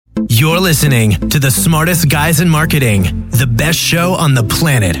You're listening to the smartest guys in marketing, the best show on the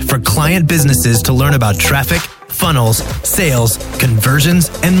planet for client businesses to learn about traffic, funnels, sales, conversions,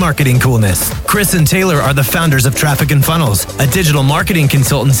 and marketing coolness. Chris and Taylor are the founders of Traffic and Funnels, a digital marketing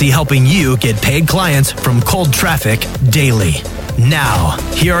consultancy helping you get paid clients from cold traffic daily. Now,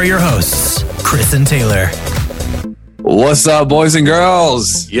 here are your hosts, Chris and Taylor. What's up, boys and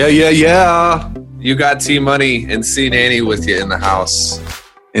girls? Yeah. You got T-Money and C-Nanny with you in the house.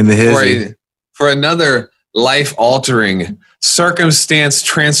 In the hizzy. For another life-altering,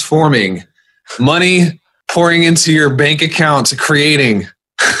 circumstance-transforming, money pouring into your bank account, creating.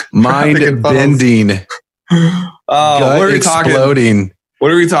 Mind-bending. What are we exploding.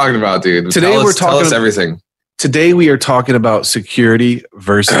 What are we talking about, dude? Tell us everything. Today we are talking about security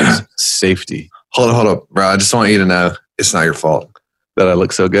versus safety. Hold up, bro. I just want you to know it's not your fault. That I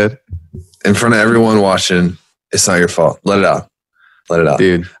look so good? In front of everyone watching, it's not your fault. Let it out.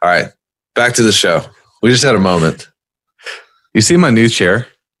 Dude. All right. Back to the show. We just had a moment. You see my new chair?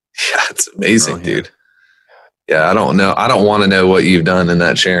 Yeah, it's amazing, dude. Yeah, I don't know. I don't want to know what you've done in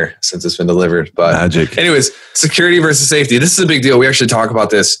that chair since it's been delivered. But magic. Anyways, security versus safety. This is a big deal. We actually talk about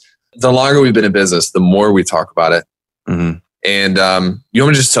this. The longer we've been in business, the more we talk about it. Mm-hmm. And you want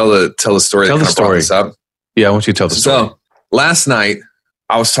me to just tell the story? Tell the story. Brought this up? Yeah, I want you to tell the story. So last night,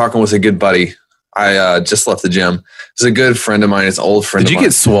 I was talking with a good buddy. I just left the gym. It's a good friend of mine. It's an old friend of mine. Did you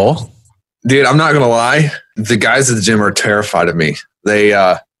get swole? Dude, I'm not going to lie. The guys at the gym are terrified of me.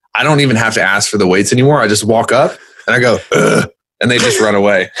 I don't even have to ask for the weights anymore. I just walk up and I go, ugh, and they just run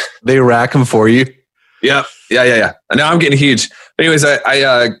away. They rack them for you? Yeah. And now I'm getting huge. But anyways,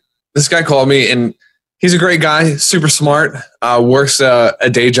 this guy called me and he's a great guy, super smart, works a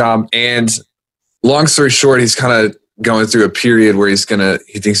day job. And long story short, he's kind of going through a period where he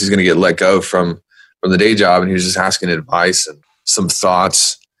thinks he's going to get let go from the day job. And he was just asking advice and some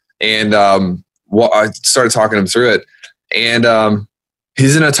thoughts. And I started talking him through it. And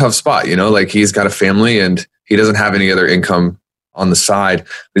he's in a tough spot, like he's got a family and he doesn't have any other income on the side.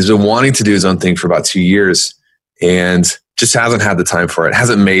 He's been wanting to do his own thing for about 2 years and just hasn't had the time for it,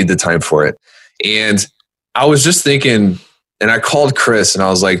 hasn't made the time for it. And I was just thinking, and I called Chris and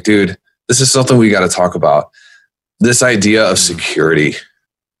I was like, dude, this is something we got to talk about. This idea of security.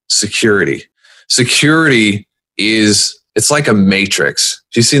 Security it's like a matrix.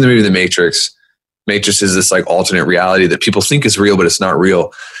 If you've seen the movie The Matrix, Matrix is this like alternate reality that people think is real, but it's not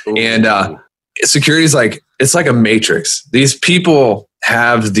real. Ooh. And security is it's like a matrix. These people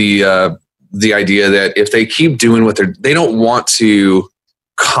have the idea that if they keep doing what they don't want to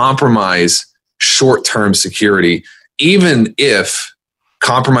compromise short-term security, even if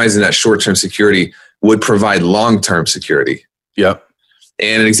compromising that short-term security would provide long-term security. Yep.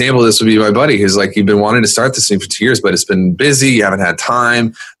 And an example of this would be my buddy who's like, you've been wanting to start this thing for 2 years, but it's been busy. You haven't had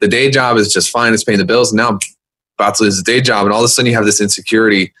time. The day job is just fine. It's paying the bills. And now I'm about to lose the day job. And all of a sudden you have this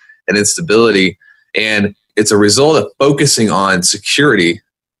insecurity and instability. And it's a result of focusing on security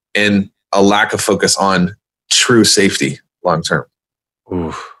and a lack of focus on true safety long-term.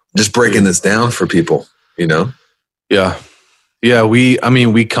 Just breaking this down for people, Yeah.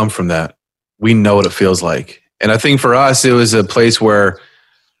 We come from that. We know what it feels like. And I think for us, it was a place where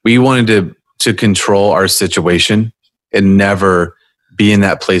we wanted to control our situation and never be in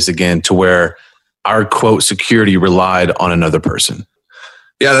that place again to where our quote security relied on another person.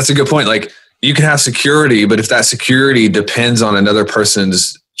 Yeah, that's a good point. Like you can have security, but if that security depends on another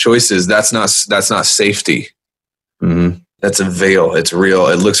person's choices, that's not safety. Mm-hmm. That's a veil. It's real.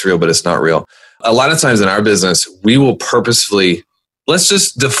 It looks real, but it's not real. A lot of times in our business, we will purposefully, let's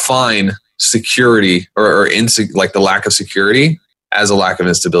just define security or like the lack of security as a lack of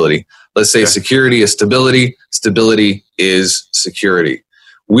instability. Let's say security is stability. Stability is security.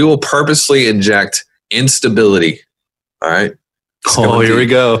 We will purposely inject instability. All right. Here we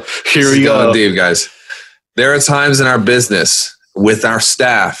go. Here we go. Deep, guys. There are times in our business with our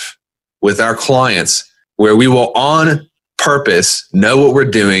staff, with our clients, where we will on purpose know what we're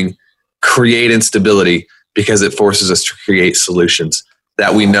doing, create instability because it forces us to create solutions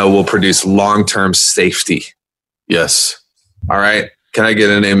that we know will produce long-term safety. Yes. All right. Can I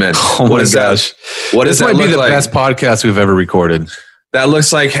get an amen? Oh my gosh. This might be the best podcast we've ever recorded. That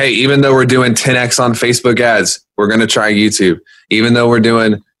looks like, hey, even though we're doing 10x on Facebook ads, we're going to try YouTube. Even though we're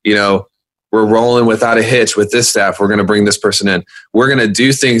doing, we're rolling without a hitch with this staff, we're going to bring this person in. We're going to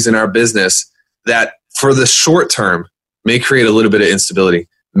do things in our business that for the short term may create a little bit of instability,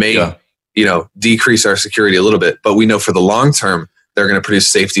 may decrease our security a little bit. But we know for the long term, they're going to produce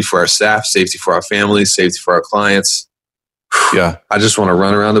safety for our staff, safety for our families, safety for our clients. Yeah. I just want to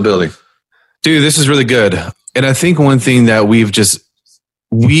run around the building. Dude, this is really good. And I think one thing that we've just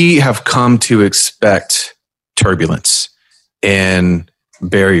we have come to expect turbulence and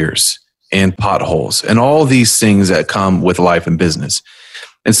barriers and potholes and all these things that come with life and business.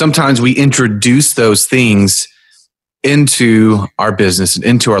 And sometimes we introduce those things into our business and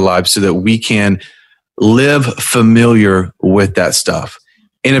into our lives so that we can live familiar with that stuff.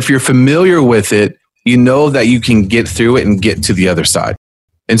 And if you're familiar with it, you know that you can get through it and get to the other side.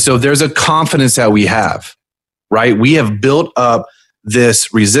 And so there's a confidence that we have, right? We have built up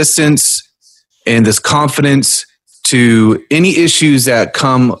this resistance and this confidence to any issues that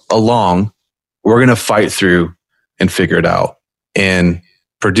come along. We're going to fight through and figure it out and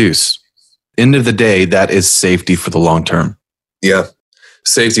produce. End of the day, that is safety for the long term. Yeah.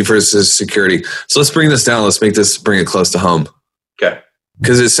 Safety versus security. So let's bring this down. Let's bring it close to home. Okay.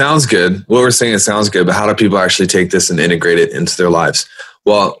 Because it sounds good. What we're saying, it sounds good, but how do people actually take this and integrate it into their lives?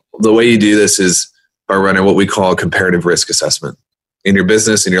 Well, the way you do this is by running what we call a comparative risk assessment in your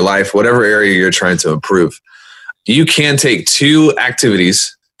business, in your life, whatever area you're trying to improve. You can take two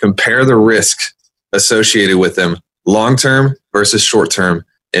activities, compare the risk associated with them, long-term versus short-term,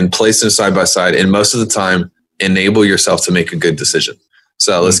 and place them side by side. And most of the time, enable yourself to make a good decision.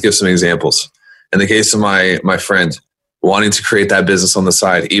 So let's give some examples. In the case of my friend, wanting to create that business on the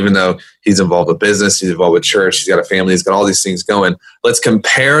side, even though he's involved with business, he's involved with church, he's got a family, he's got all these things going. Let's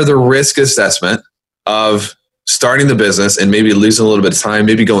compare the risk assessment of starting the business and maybe losing a little bit of time,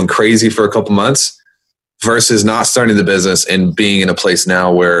 maybe going crazy for a couple months versus not starting the business and being in a place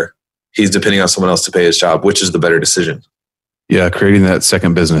now where he's depending on someone else to pay his job. Which is the better decision? Yeah, creating that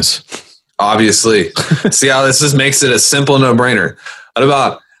second business. Obviously. See how this just makes it a simple no-brainer. What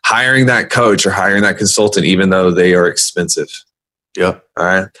about hiring that coach or hiring that consultant, even though they are expensive? Yep. All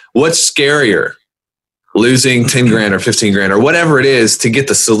right. What's scarier? Losing 10 grand or 15 grand or whatever it is to get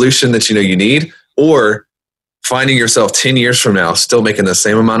the solution that you know you need, or finding yourself 10 years from now still making the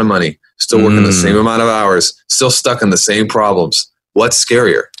same amount of money, still working the same amount of hours, still stuck in the same problems? What's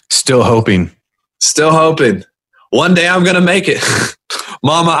scarier? Still hoping. Still hoping. One day I'm going to make it.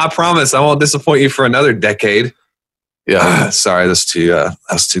 Mama, I promise I won't disappoint you for another decade. Yeah. Sorry, that's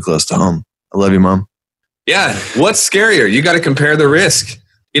too close to home. I love you, Mom. Yeah. What's scarier? You got to compare the risk.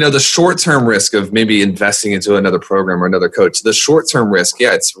 You know, the short-term risk of maybe investing into another program or another coach. The short-term risk,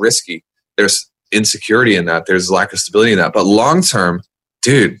 yeah, it's risky. There's insecurity in that. There's lack of stability in that. But long-term,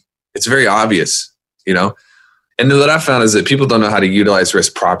 dude, it's very obvious, you know? And what I found is that people don't know how to utilize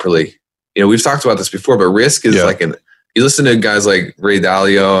risk properly. You know, we've talked about this before, but risk is you listen to guys like Ray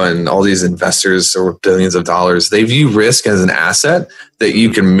Dalio and all these investors over billions of dollars. They view risk as an asset that you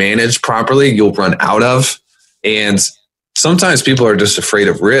can manage properly, you'll run out of. And sometimes people are just afraid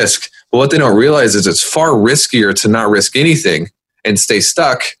of risk. But what they don't realize is it's far riskier to not risk anything and stay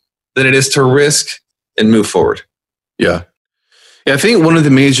stuck than it is to risk and move forward. Yeah. I think one of the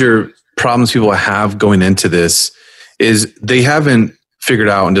major problems people have going into this is they haven't figured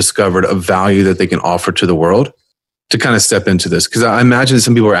out and discovered a value that they can offer to the world to kind of step into this. Because I imagine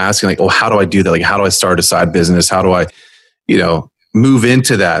some people are asking like, oh, how do I do that? Like, how do I start a side business? How do I, move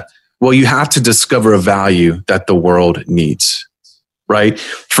into that? Well, you have to discover a value that the world needs, right?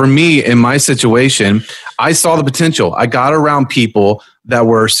 For me, in my situation, I saw the potential. I got around people that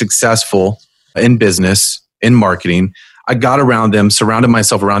were successful in business, in marketing. I got around them, surrounded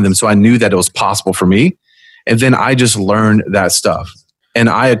myself around them. So I knew that it was possible for me. And then I just learned that stuff. And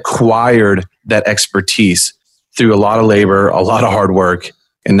I acquired that expertise through a lot of labor, a lot of hard work.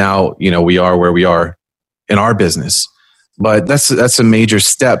 And now, we are where we are in our business. But that's a major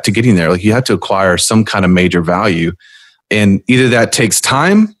step to getting there. Like, you have to acquire some kind of major value. And either that takes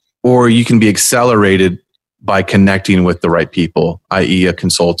time or you can be accelerated by connecting with the right people, i.e. a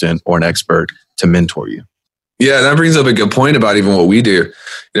consultant or an expert to mentor you. Yeah, that brings up a good point about even what we do.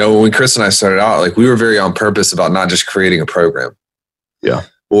 When Chris and I started out, like, we were very on purpose about not just creating a program. Yeah.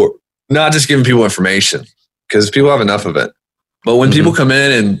 Or not just giving people information, because people have enough of it. But when people come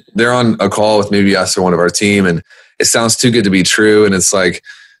in and they're on a call with maybe us or one of our team, and it sounds too good to be true, and it's like,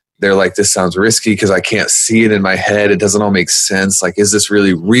 they're like, this sounds risky because I can't see it in my head. It doesn't all make sense. Like, is this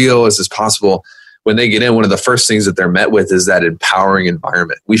really real? Is this possible? When they get in, one of the first things that they're met with is that empowering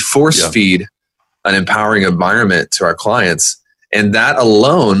environment. We force feed an empowering environment to our clients, and that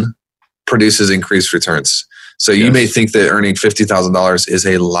alone produces increased returns. So you may think that earning $50,000 is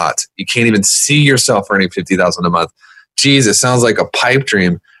a lot. You can't even see yourself earning $50,000 a month. Geez, it sounds like a pipe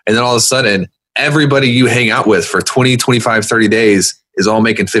dream. And then all of a sudden, everybody you hang out with for 20, 25, 30 days is all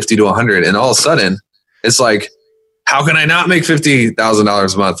making 50 to 100. And all of a sudden, it's like, how can I not make $50,000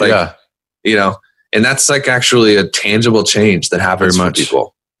 a month? Like, and that's like actually a tangible change that happens for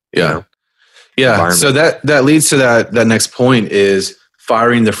people. Yeah. Yeah. So that leads to that next point is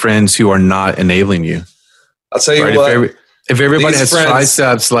firing the friends who are not enabling you. I'll tell you right? what. If everybody has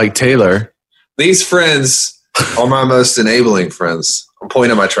triceps like Taylor. These friends are my most enabling friends. I'm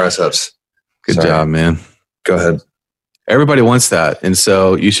pointing at my triceps. Good job, man. Go ahead. Everybody wants that. And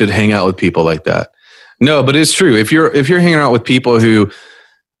so you should hang out with people like that. No, but it's true. If you're hanging out with people who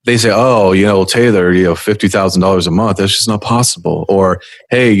they say, oh, Taylor, $50,000 a month, that's just not possible. Or,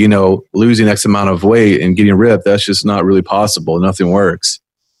 hey, losing X amount of weight and getting ripped, that's just not really possible. Nothing works.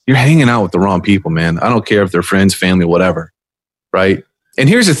 You're hanging out with the wrong people, man. I don't care if they're friends, family, whatever. Right? And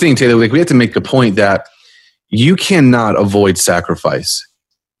here's the thing, Taylor, we have to make the point that you cannot avoid sacrifice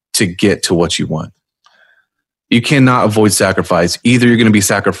to get to what you want. You cannot avoid sacrifice. Either you're going to be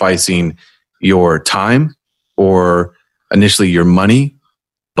sacrificing your time or initially your money,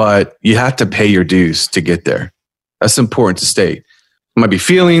 but you have to pay your dues to get there. That's important to state. It might be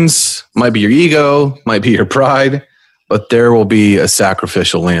feelings, might be your ego, might be your pride, but there will be a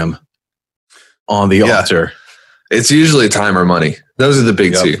sacrificial lamb on the altar. It's usually time or money. Those are the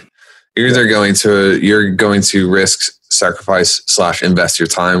big two. You're either going to risk, sacrifice / invest your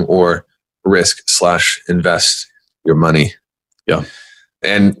time, or risk / invest your money. Yeah.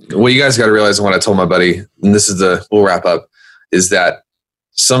 And what you guys got to realize, and what I told my buddy, and we'll wrap up, is that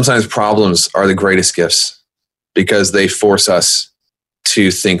sometimes problems are the greatest gifts because they force us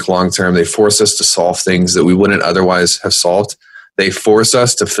to think long-term. They force us to solve things that we wouldn't otherwise have solved. They force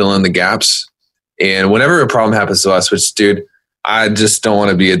us to fill in the gaps. And whenever a problem happens to us, which, dude, I just don't want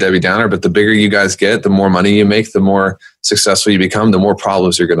to be a Debbie Downer, but the bigger you guys get, the more money you make, the more successful you become, the more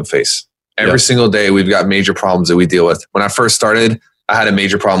problems you're going to face. Every single day, we've got major problems that we deal with. When I first started, I had a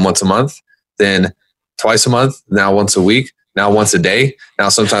major problem once a month, then twice a month, now once a week, now once a day, now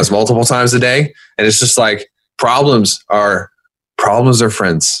sometimes multiple times a day. And it's just like problems are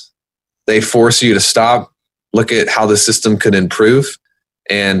friends. They force you to stop, look at how the system could improve,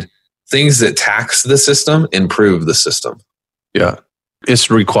 and things that tax the system improve the system. Yeah. It's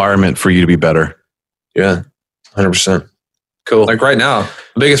a requirement for you to be better. Yeah. 100%. Cool. Like right now,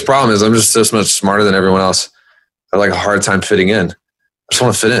 the biggest problem is I'm just so much smarter than everyone else. I have like a hard time fitting in. I just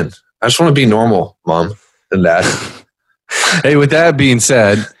want to fit in. I just want to be normal, Mom and Dad. Hey, with that being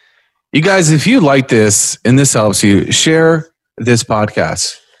said, you guys, if you like this and this helps you, share this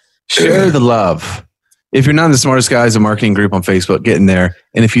podcast. Share the love. If you're not in the Smartest Guys in Marketing group on Facebook, get in there.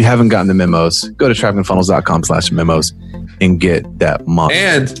 And if you haven't gotten the memos, go to trafficandfunnels.com/memos and get that money.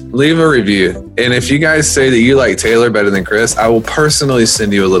 And leave a review. And if you guys say that you like Taylor better than Chris, I will personally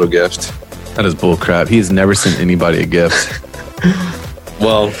send you a little gift. That is bull crap. He has never sent anybody a gift.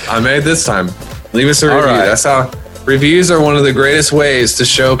 Well, I may this time. Leave us a review. Right. That's how reviews are one of the greatest ways to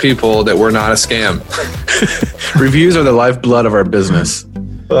show people that we're not a scam. Reviews are the lifeblood of our business.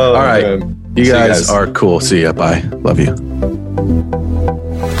 Oh, all right. Man. You guys are cool. See ya. Bye. Love you.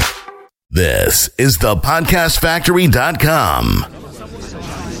 This is the podcastfactory.com.